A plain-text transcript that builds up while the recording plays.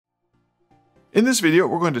In this video,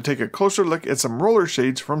 we're going to take a closer look at some roller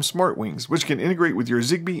shades from Smartwings, which can integrate with your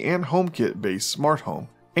Zigbee and HomeKit based smart home.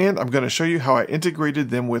 And I'm going to show you how I integrated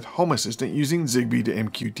them with Home Assistant using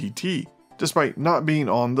Zigbee2mqtt, despite not being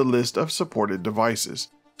on the list of supported devices.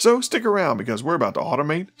 So stick around because we're about to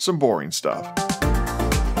automate some boring stuff.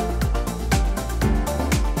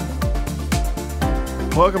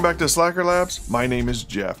 Welcome back to Slacker Labs. My name is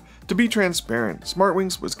Jeff. To be transparent,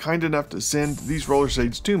 Smartwings was kind enough to send these roller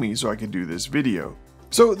shades to me so I could do this video.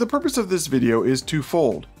 So the purpose of this video is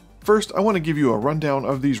twofold. First, I want to give you a rundown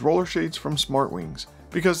of these roller shades from Smartwings,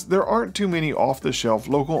 because there aren't too many off-the-shelf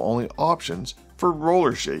local-only options for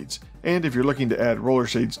roller shades, and if you're looking to add roller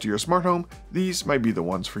shades to your smart home, these might be the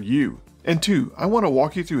ones for you. And two, I want to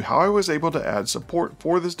walk you through how I was able to add support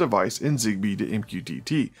for this device in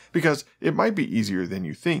Zigbee2mqtt, because it might be easier than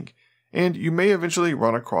you think. And you may eventually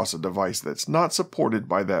run across a device that's not supported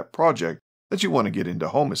by that project that you want to get into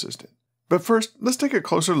Home Assistant. But first, let's take a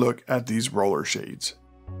closer look at these roller shades.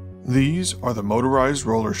 These are the motorized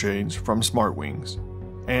roller shades from Smartwings,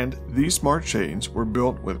 and these smart shades were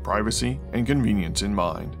built with privacy and convenience in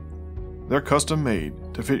mind. They're custom made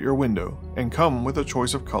to fit your window and come with a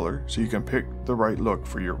choice of color so you can pick the right look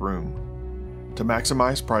for your room. To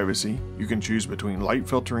maximize privacy, you can choose between light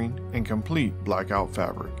filtering and complete blackout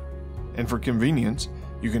fabric. And for convenience,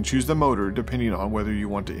 you can choose the motor depending on whether you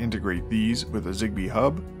want to integrate these with a Zigbee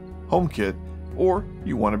hub, HomeKit, or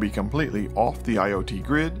you want to be completely off the IoT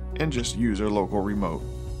grid and just use a local remote.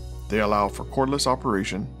 They allow for cordless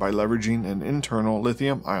operation by leveraging an internal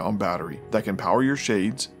lithium-ion battery that can power your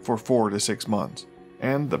shades for 4 to 6 months.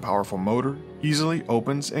 And the powerful motor easily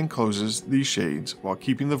opens and closes these shades while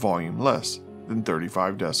keeping the volume less than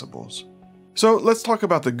 35 decibels. So let's talk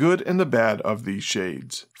about the good and the bad of these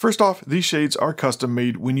shades. First off, these shades are custom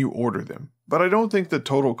made when you order them, but I don't think the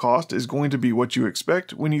total cost is going to be what you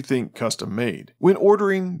expect when you think custom made. When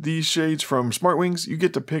ordering these shades from Smartwings, you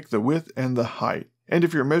get to pick the width and the height, and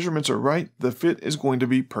if your measurements are right, the fit is going to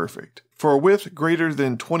be perfect. For a width greater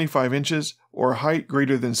than 25 inches or a height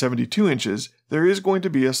greater than 72 inches, there is going to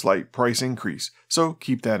be a slight price increase, so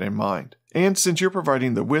keep that in mind. And since you're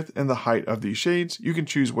providing the width and the height of these shades, you can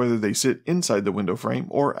choose whether they sit inside the window frame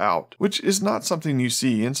or out, which is not something you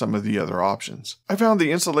see in some of the other options. I found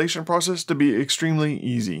the installation process to be extremely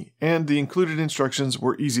easy, and the included instructions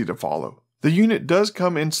were easy to follow. The unit does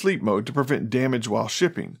come in sleep mode to prevent damage while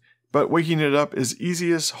shipping, but waking it up is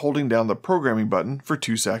easiest holding down the programming button for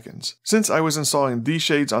 2 seconds. Since I was installing these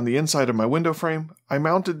shades on the inside of my window frame, I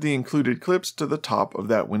mounted the included clips to the top of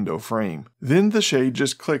that window frame. Then the shade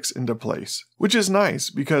just clicks into place, which is nice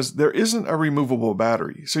because there isn't a removable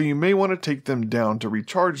battery, so you may want to take them down to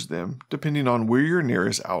recharge them depending on where your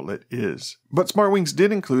nearest outlet is. But Smartwings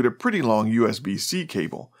did include a pretty long USB-C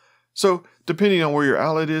cable, so depending on where your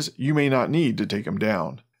outlet is, you may not need to take them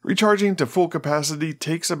down. Recharging to full capacity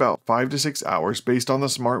takes about 5 to 6 hours based on the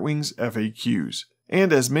Smartwings FAQs,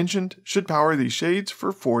 and as mentioned, should power these shades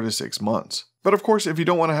for 4 to 6 months. But of course, if you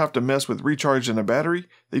don't want to have to mess with recharge and a battery,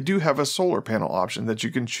 they do have a solar panel option that you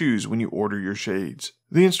can choose when you order your shades.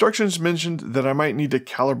 The instructions mentioned that I might need to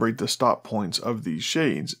calibrate the stop points of these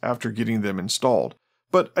shades after getting them installed,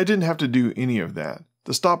 but I didn't have to do any of that.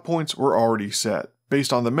 The stop points were already set,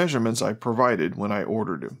 based on the measurements I provided when I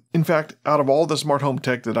ordered them. In fact, out of all the smart home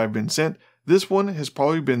tech that I've been sent, this one has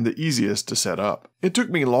probably been the easiest to set up. It took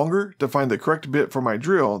me longer to find the correct bit for my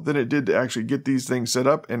drill than it did to actually get these things set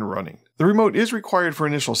up and running. The remote is required for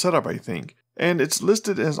initial setup, I think, and it's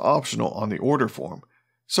listed as optional on the order form.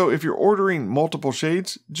 So if you're ordering multiple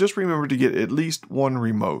shades, just remember to get at least one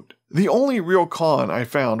remote. The only real con I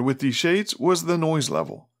found with these shades was the noise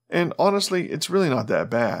level, and honestly, it's really not that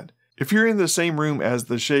bad. If you're in the same room as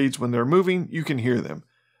the shades when they're moving, you can hear them.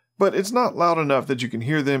 But it's not loud enough that you can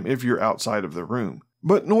hear them if you're outside of the room.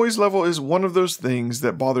 But noise level is one of those things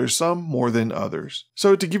that bothers some more than others.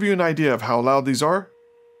 So to give you an idea of how loud these are,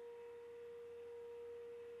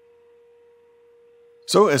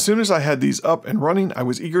 so as soon as I had these up and running, I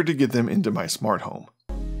was eager to get them into my smart home.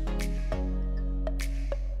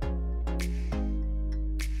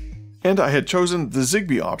 And I had chosen the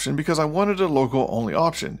Zigbee option because I wanted a local only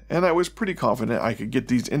option, and I was pretty confident I could get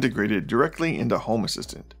these integrated directly into Home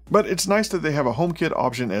Assistant. But it's nice that they have a HomeKit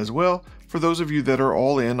option as well for those of you that are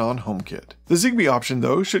all in on HomeKit. The Zigbee option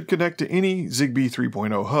though should connect to any Zigbee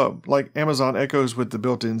 3.0 hub, like Amazon Echoes with the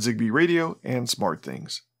built-in Zigbee radio and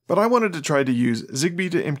SmartThings. But I wanted to try to use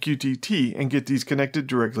Zigbee2mqtt and get these connected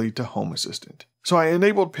directly to Home Assistant. So I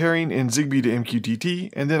enabled pairing in Zigbee2mqtt,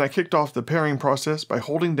 and then I kicked off the pairing process by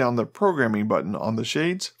holding down the programming button on the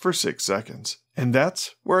shades for 6 seconds. And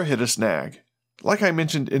that's where I hit a snag. Like I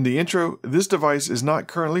mentioned in the intro, this device is not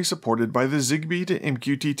currently supported by the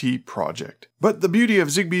Zigbee2mqtt project. But the beauty of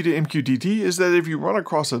Zigbee2mqtt is that if you run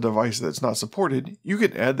across a device that's not supported, you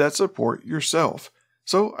can add that support yourself.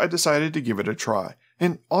 So I decided to give it a try,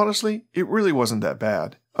 and honestly, it really wasn't that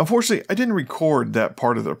bad. Unfortunately, I didn't record that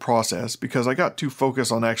part of the process because I got too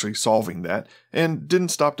focused on actually solving that and didn't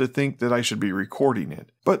stop to think that I should be recording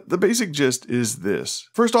it. But the basic gist is this.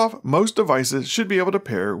 First off, most devices should be able to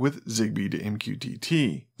pair with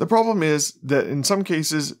Zigbee2mqtt. The problem is that in some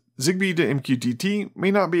cases, Zigbee2mqtt may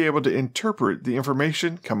not be able to interpret the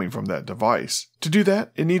information coming from that device. To do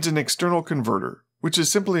that, it needs an external converter, which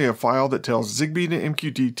is simply a file that tells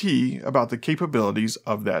Zigbee2mqtt about the capabilities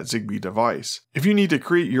of that Zigbee device. If you need to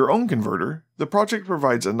create your own converter, the project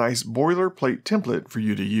provides a nice boilerplate template for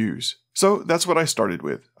you to use. So that's what I started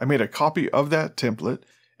with. I made a copy of that template,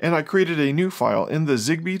 and I created a new file in the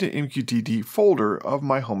Zigbee2mqtt folder of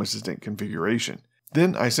my Home Assistant configuration.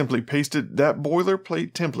 Then I simply pasted that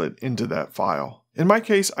boilerplate template into that file. In my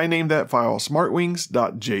case, I named that file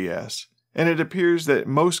smartwings.js. And it appears that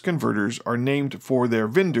most converters are named for their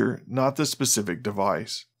vendor, not the specific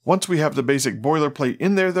device. Once we have the basic boilerplate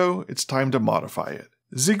in there though, it's time to modify it.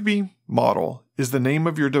 Zigbee model is the name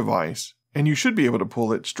of your device, and you should be able to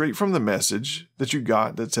pull it straight from the message that you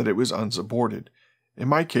got that said it was unsupported. In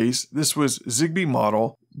my case, this was Zigbee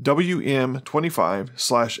model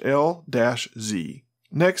WM25/L-Z.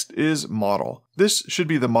 Next is model. This should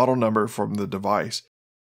be the model number from the device.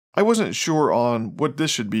 I wasn't sure on what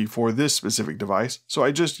this should be for this specific device, so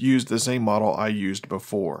I just used the same model I used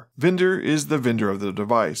before. Vendor is the vendor of the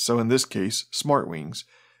device, so in this case, Smartwings.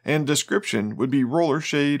 And description would be roller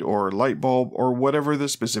shade or light bulb or whatever the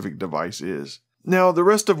specific device is. Now, the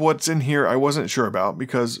rest of what's in here I wasn't sure about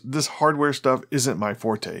because this hardware stuff isn't my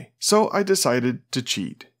forte. So I decided to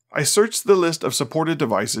cheat. I searched the list of supported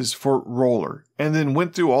devices for roller, and then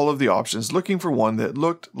went through all of the options looking for one that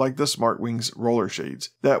looked like the Smartwings roller shades,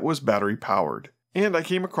 that was battery powered. And I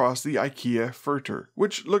came across the IKEA Furter,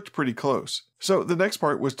 which looked pretty close. So the next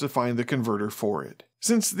part was to find the converter for it.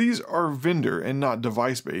 Since these are vendor and not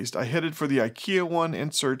device based, I headed for the IKEA one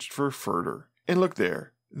and searched for Furter. And look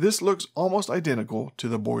there, this looks almost identical to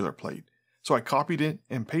the boilerplate. So I copied it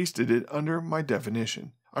and pasted it under my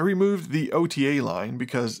definition. I removed the OTA line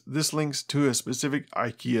because this links to a specific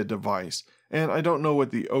IKEA device, and I don't know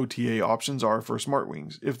what the OTA options are for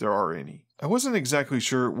Smartwings, if there are any. I wasn't exactly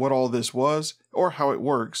sure what all this was, or how it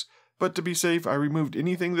works, but to be safe I removed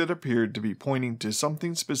anything that appeared to be pointing to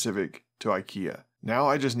something specific to IKEA. Now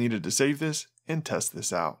I just needed to save this and test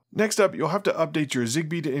this out. Next up, you'll have to update your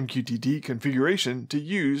Zigbee2mqtt configuration to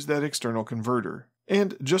use that external converter.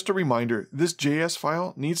 And just a reminder, this JS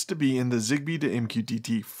file needs to be in the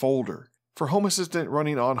Zigbee2mqtt folder. For Home Assistant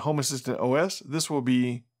running on Home Assistant OS, this will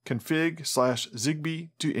be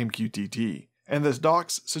config/zigbee2mqtt, and the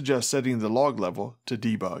docs suggest setting the log level to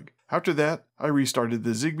debug. After that, I restarted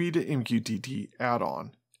the Zigbee2mqtt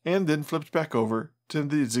add-on, and then flipped back over to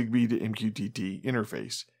the Zigbee2mqtt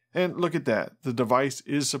interface. And look at that, the device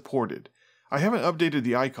is supported. I haven't updated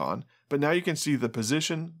the icon, but now you can see the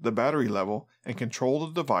position, the battery level, and control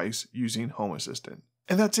the device using Home Assistant.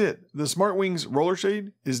 And that's it. The Smartwings roller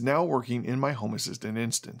shade is now working in my Home Assistant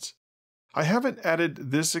instance. I haven't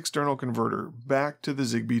added this external converter back to the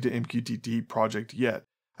Zigbee2mqtt project yet.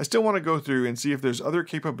 I still want to go through and see if there's other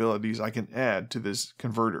capabilities I can add to this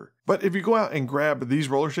converter. But if you go out and grab these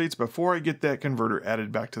roller shades before I get that converter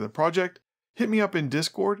added back to the project, hit me up in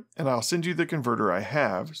Discord and I'll send you the converter I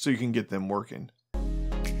have so you can get them working.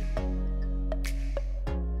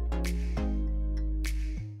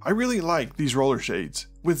 I really like these roller shades.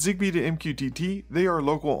 With Zigbee2mqtt, they are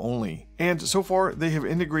local only, and so far they have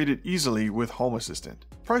integrated easily with Home Assistant.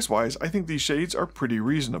 Price-wise, I think these shades are pretty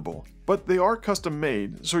reasonable, but they are custom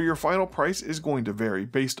made, so your final price is going to vary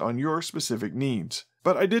based on your specific needs.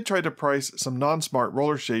 But I did try to price some non-smart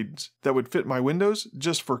roller shades that would fit my windows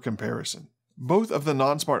just for comparison. Both of the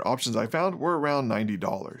non-smart options I found were around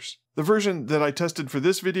 $90. The version that I tested for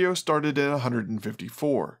this video started at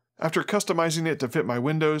 $154. After customizing it to fit my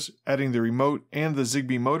windows, adding the remote and the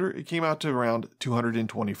Zigbee motor, it came out to around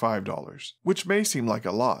 $225, which may seem like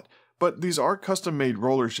a lot, but these are custom-made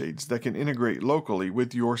roller shades that can integrate locally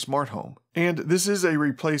with your smart home. And this is a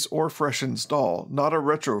replace or fresh install, not a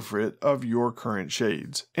retrofit of your current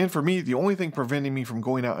shades. And for me, the only thing preventing me from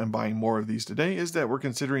going out and buying more of these today is that we're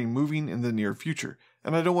considering moving in the near future,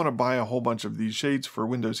 and I don't want to buy a whole bunch of these shades for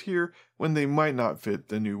windows here when they might not fit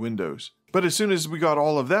the new windows. But as soon as we got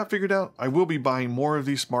all of that figured out, I will be buying more of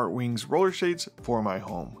these Smartwings roller shades for my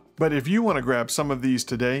home. But if you want to grab some of these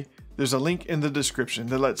today, there's a link in the description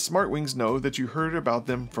that lets Smartwings know that you heard about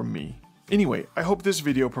them from me. Anyway, I hope this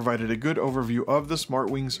video provided a good overview of the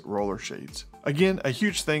Smartwings roller shades. Again, a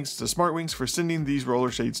huge thanks to Smartwings for sending these roller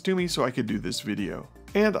shades to me so I could do this video.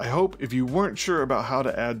 And I hope if you weren't sure about how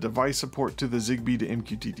to add device support to the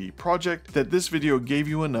Zigbee2mqtt project, that this video gave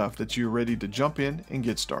you enough that you're ready to jump in and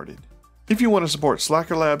get started. If you want to support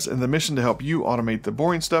Slacker Labs and the mission to help you automate the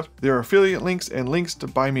boring stuff, there are affiliate links and links to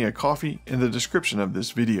buy me a coffee in the description of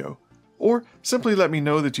this video. Or simply let me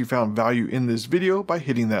know that you found value in this video by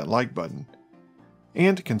hitting that like button.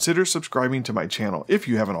 And consider subscribing to my channel if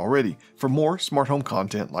you haven't already for more smart home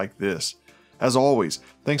content like this. As always,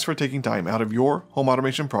 thanks for taking time out of your home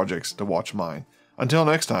automation projects to watch mine. Until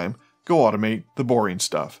next time, go automate the boring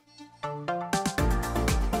stuff.